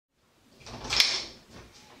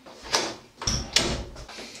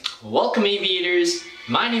Welcome aviators,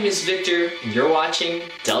 my name is Victor and you're watching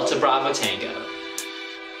Delta Bravo Tango.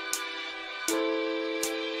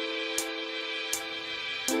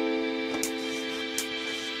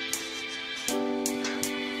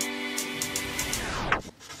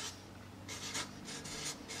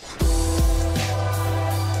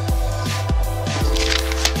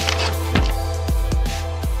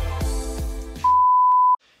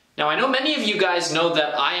 Now I know many of you guys know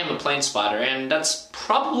that I am a plane spotter, and that's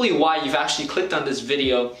probably why you've actually clicked on this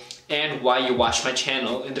video and why you watched my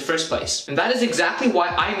channel in the first place. And that is exactly why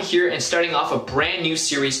I'm here and starting off a brand new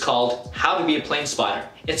series called How to Be a Plane Spotter.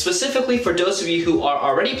 It's specifically for those of you who are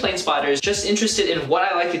already plane spotters, just interested in what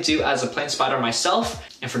I like to do as a plane spotter myself.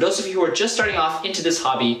 And for those of you who are just starting off into this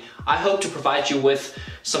hobby, I hope to provide you with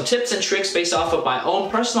some tips and tricks based off of my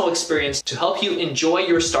own personal experience to help you enjoy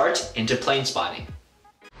your start into plane spotting.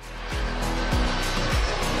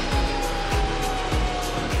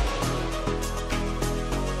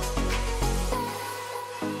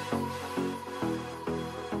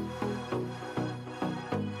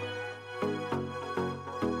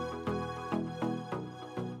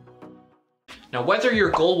 Now, whether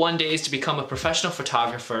your goal one day is to become a professional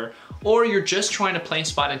photographer, or you're just trying to plane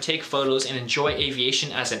spot and take photos and enjoy aviation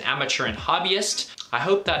as an amateur and hobbyist, I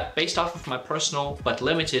hope that based off of my personal but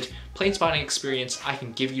limited plane spotting experience, I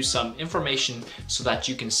can give you some information so that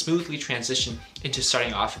you can smoothly transition into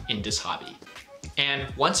starting off in this hobby. And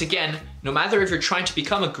once again, no matter if you're trying to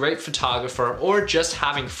become a great photographer or just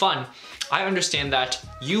having fun, I understand that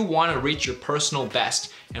you want to reach your personal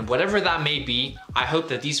best, and whatever that may be, I hope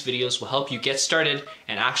that these videos will help you get started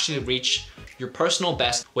and actually reach your personal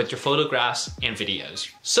best with your photographs and videos.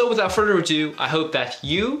 So without further ado, I hope that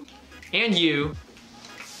you and you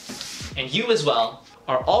as well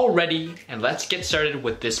are all ready, and let's get started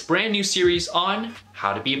with this brand new series on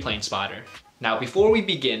how to be a plane spotter. Now, before we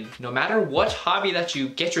begin, no matter what hobby that you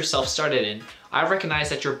get yourself started in, I recognize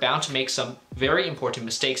that you're bound to make some very important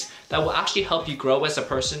mistakes that will actually help you grow as a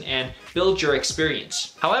person and build your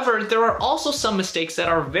experience. However, there are also some mistakes that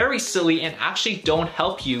are very silly and actually don't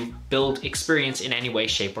help you build experience in any way,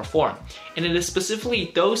 shape, or form. And it is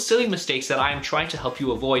specifically those silly mistakes that I am trying to help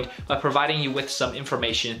you avoid by providing you with some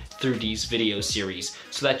information through these video series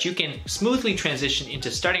so that you can smoothly transition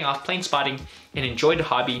into starting off plane spotting and enjoy the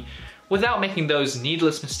hobby without making those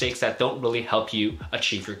needless mistakes that don't really help you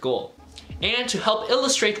achieve your goal. And to help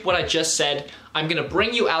illustrate what I just said, I'm gonna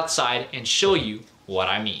bring you outside and show you what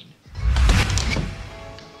I mean.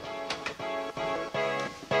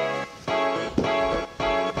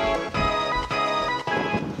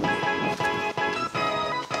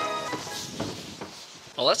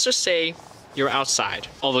 Well, let's just say you're outside,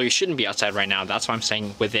 although you shouldn't be outside right now. That's why I'm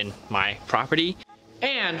saying within my property.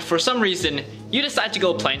 And for some reason, you decide to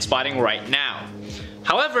go plane spotting right now.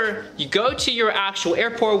 However, you go to your actual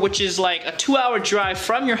airport, which is like a 2-hour drive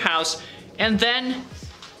from your house, and then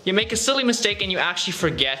you make a silly mistake and you actually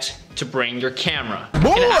forget to bring your camera. And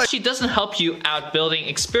it actually doesn't help you out building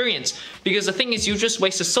experience, because the thing is you just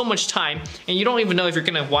wasted so much time and you don't even know if you're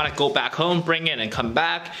gonna wanna go back home, bring it, and come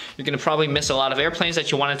back. You're gonna probably miss a lot of airplanes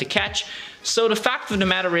that you wanted to catch. So the fact of the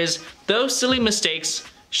matter is, those silly mistakes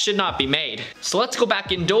should not be made. So let's go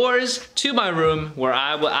back indoors to my room where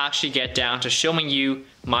I will actually get down to showing you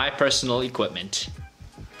my personal equipment.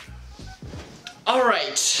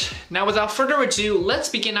 Alright, now without further ado, let's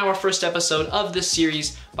begin our first episode of this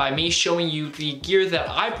series by me showing you the gear that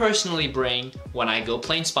I personally bring when I go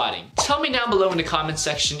plane spotting. Tell me down below in the comment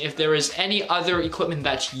section if there is any other equipment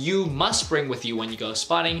that you must bring with you when you go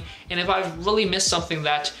spotting, and if I've really missed something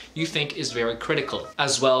that you think is very critical.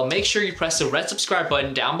 As well, make sure you press the red subscribe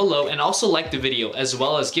button down below and also like the video, as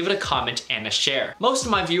well as give it a comment and a share. Most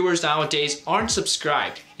of my viewers nowadays aren't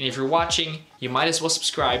subscribed, and if you're watching, you might as well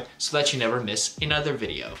subscribe so that you never miss another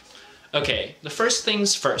video. Okay, the first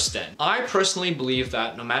things first then. I personally believe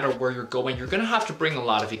that no matter where you're going, you're gonna have to bring a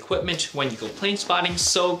lot of equipment when you go plane spotting,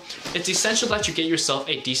 so it's essential that you get yourself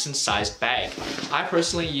a decent sized bag. I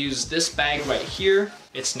personally use this bag right here.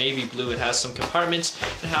 It's navy blue, it has some compartments,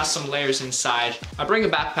 it has some layers inside. I bring a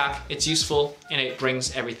backpack, it's useful, and it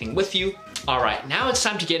brings everything with you. Alright, now it's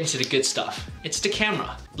time to get into the good stuff. It's the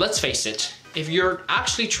camera. Let's face it, if you're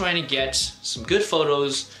actually trying to get some good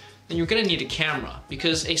photos, then you're gonna need a camera,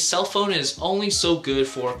 because a cell phone is only so good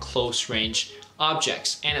for close range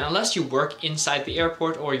objects. And unless you work inside the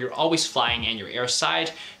airport or you're always flying and you're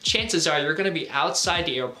airside, chances are you're gonna be outside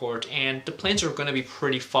the airport and the planes are gonna be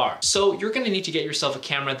pretty far. So you're gonna need to get yourself a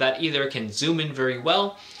camera that either can zoom in very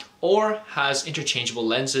well or has interchangeable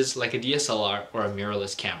lenses like a DSLR or a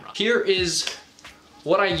mirrorless camera. Here is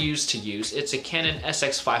what I use. It's a Canon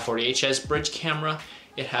SX540HS bridge camera,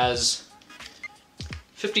 It has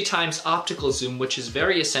 50 times optical zoom, which is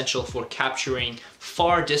very essential for capturing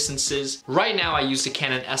far distances. Right now I use the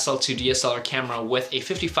Canon SL2 DSLR camera with a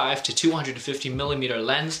 55 to 250 millimeter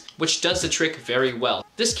lens, which does the trick very well.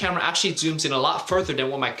 This camera actually zooms in a lot further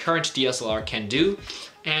than what my current DSLR can do,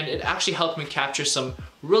 and it actually helped me capture some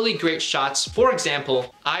really great shots. For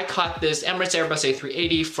example, I caught this Emirates Airbus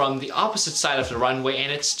A380 from the opposite side of the runway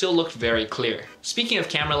and it still looked very clear. Speaking of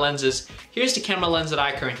camera lenses, here's the camera lens that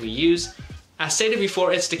I currently use. As stated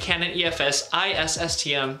before, it's the Canon EFS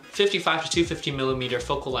IS-STM 55 to 250 millimeter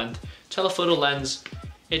focal length telephoto lens.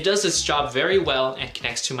 It does its job very well and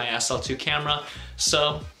connects to my SL2 camera,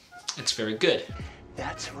 so it's very good.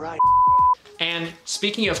 That's right. And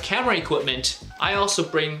speaking of camera equipment, I also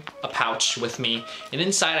bring a pouch with me, and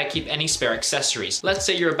inside I keep any spare accessories. Let's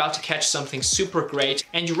say you're about to catch something super great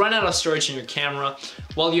and you run out of storage in your camera.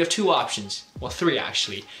 Well, you have two options. Well, three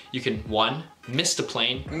actually. You can, one, miss the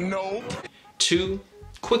plane. Nope. Two,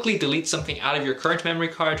 quickly delete something out of your current memory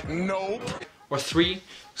card. Nope. Or three,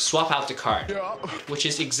 swap out the card, Yeah. which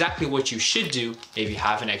is exactly what you should do if you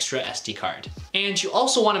have an extra SD card. And you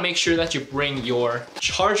also want to make sure that you bring your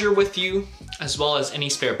charger with you, as well as any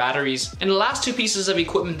spare batteries. And the last two pieces of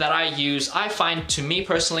equipment that I use, I find to me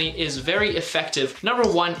personally is very effective. Number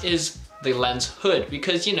one is the lens hood,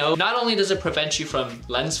 because you know, not only does it prevent you from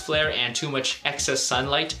lens flare and too much excess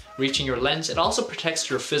sunlight reaching your lens, it also protects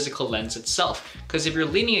your physical lens itself. Because if you're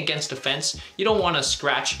leaning against a fence, you don't want to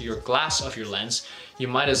scratch your glass of your lens. You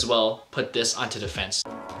might as well put this onto the fence.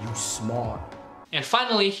 You smart. And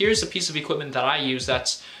finally, here's a piece of equipment that I use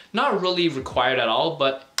that's not really required at all,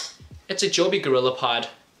 but it's a Joby GorillaPod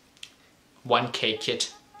 1K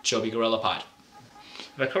kit Joby GorillaPod.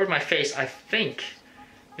 If I cover my face, I think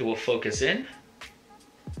it will focus in.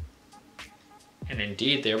 And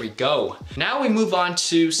indeed, there we go. Now we move on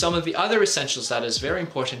to some of the other essentials that is very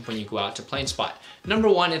important when you go out to plane spot. Number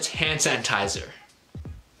one, it's hand sanitizer.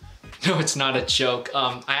 No, it's not a joke.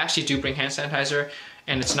 I actually do bring hand sanitizer,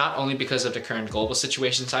 and it's not only because of the current global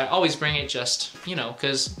situations. I always bring it just, you know,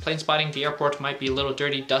 because plane spotting, the airport might be a little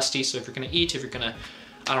dirty, dusty, so if you're gonna eat, if you're gonna,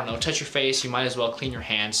 I don't know, touch your face, you might as well clean your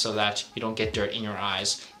hands so that you don't get dirt in your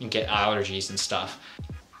eyes and get allergies and stuff.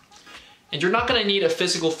 And you're not gonna need a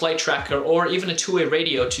physical flight tracker or even a two-way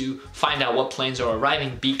radio to find out what planes are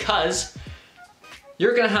arriving, because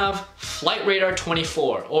you're gonna have Flight Radar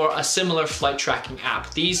 24 or a similar flight tracking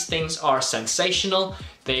app. These things are sensational.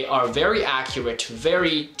 They are very accurate,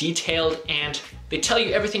 very detailed, and they tell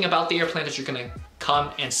you everything about the airplane that you're gonna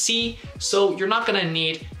come and see. So you're not gonna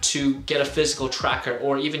need to get a physical tracker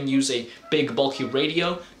or even use a big bulky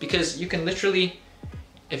radio, because you can literally,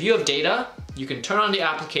 if you have data, you can turn on the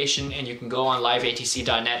application and you can go on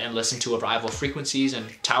liveatc.net and listen to arrival frequencies and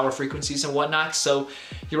tower frequencies and whatnot. So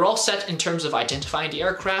you're all set in terms of identifying the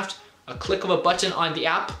aircraft, a click of a button on the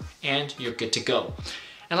app, and you're good to go.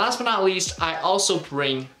 And last but not least, I also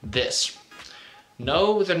bring this.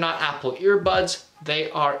 No, they're not Apple earbuds.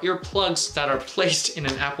 They are earplugs that are placed in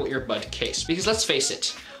an Apple earbud case. Because let's face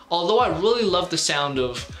it, although I really love the sound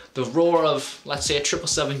of the roar of, let's say, a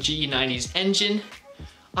 777 GE90's engine,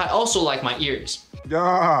 I also like my ears.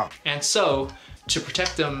 Yeah. And so, to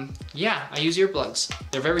protect them, yeah, I use earplugs.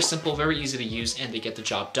 They're very simple, very easy to use, and they get the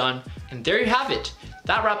job done. And there you have it.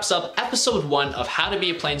 That wraps up episode 1 of How to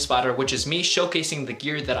Be a Plane Spotter, which is me showcasing the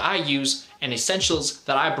gear that I use and essentials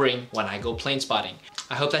that I bring when I go plane spotting.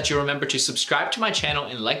 I hope that you remember to subscribe to my channel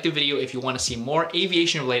and like the video if you want to see more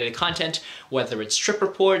aviation related content, whether it's trip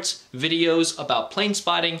reports, videos about plane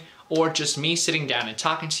spotting, or just me sitting down and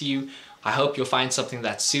talking to you. I hope you'll find something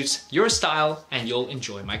that suits your style and you'll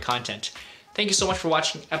enjoy my content. Thank you so much for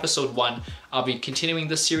watching episode 1. I'll be continuing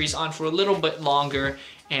this series on for a little bit longer.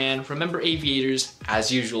 And remember, aviators,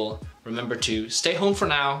 as usual, remember to stay home for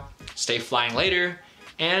now, stay flying later,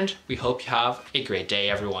 and we hope you have a great day,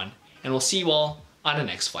 everyone. And we'll see you all on the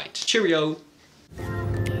next flight. Cheerio!